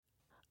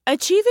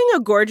Achieving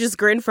a gorgeous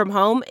grin from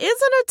home isn't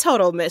a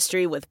total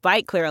mystery with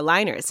Bite Clear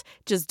aligners.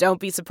 Just don't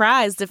be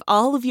surprised if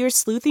all of your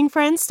sleuthing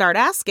friends start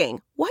asking,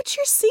 "What's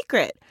your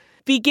secret?"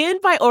 Begin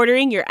by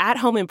ordering your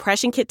at-home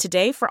impression kit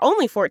today for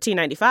only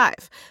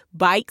 $14.95.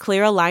 Bite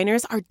Clear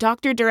aligners are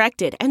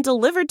doctor-directed and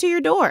delivered to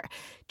your door.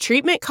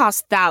 Treatment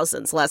costs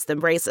thousands less than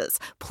braces.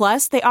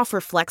 Plus, they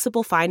offer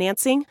flexible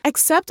financing,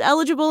 accept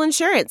eligible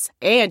insurance,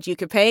 and you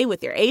can pay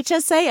with your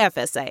HSA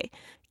FSA.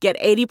 Get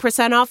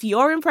 80% off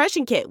your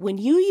impression kit when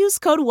you use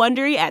code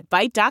WONDERY at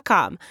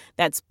Byte.com.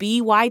 That's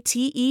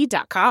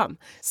BYTE.com.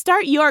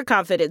 Start your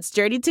confidence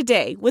journey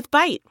today with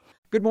Byte.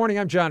 Good morning,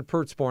 I'm John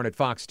Pertzborn at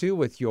Fox 2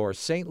 with your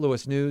St.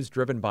 Louis news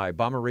driven by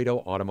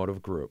Bomarito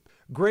Automotive Group.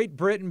 Great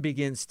Britain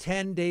begins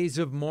 10 days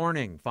of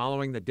mourning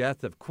following the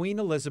death of Queen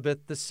Elizabeth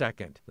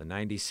II. The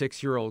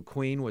 96-year-old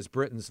queen was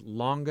Britain's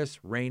longest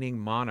reigning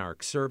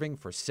monarch, serving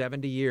for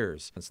 70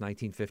 years, since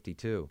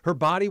 1952. Her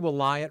body will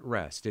lie at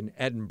rest in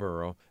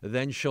Edinburgh,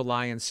 then she'll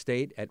lie in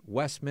state at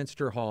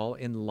Westminster Hall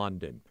in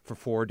London for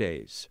 4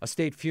 days. A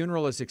state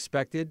funeral is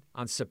expected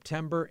on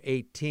September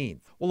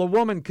 18th. Well, a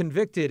woman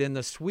convicted in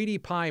the Sweetie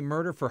Pie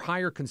murder for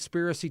hire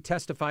conspiracy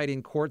testified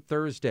in court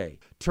Thursday.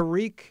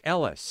 Tariq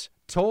Ellis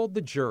told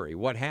the jury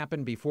what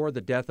happened before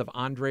the death of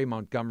Andre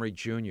Montgomery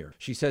Jr.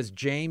 She says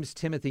James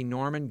Timothy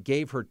Norman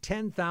gave her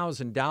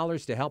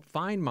 $10,000 to help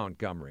find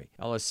Montgomery.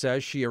 Ellis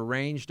says she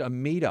arranged a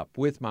meetup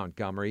with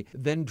Montgomery,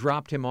 then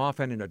dropped him off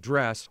at an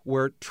address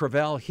where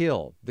Travell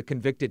Hill, the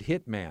convicted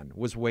hitman,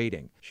 was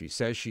waiting. She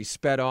says she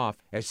sped off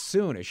as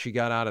soon as she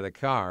got out of the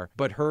car,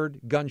 but heard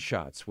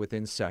gunshots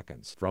within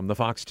seconds. From the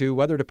Fox 2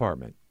 Weather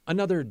Department.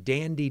 Another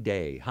dandy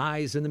day,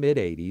 highs in the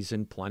mid-80s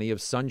and plenty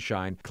of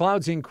sunshine.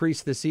 Clouds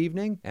increase this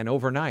evening and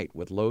overnight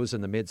with lows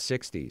in the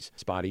mid-60s.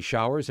 Spotty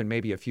showers and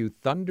maybe a few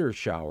thunder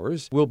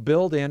showers will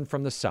build in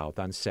from the south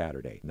on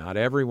Saturday. Not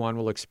everyone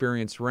will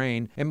experience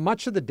rain, and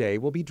much of the day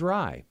will be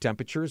dry.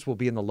 Temperatures will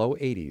be in the low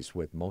 80s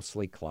with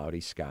mostly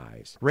cloudy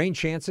skies. Rain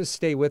chances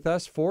stay with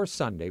us for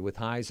Sunday with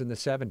highs in the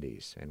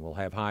 70s, and we'll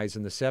have highs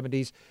in the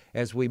 70s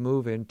as we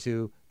move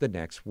into the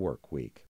next work week.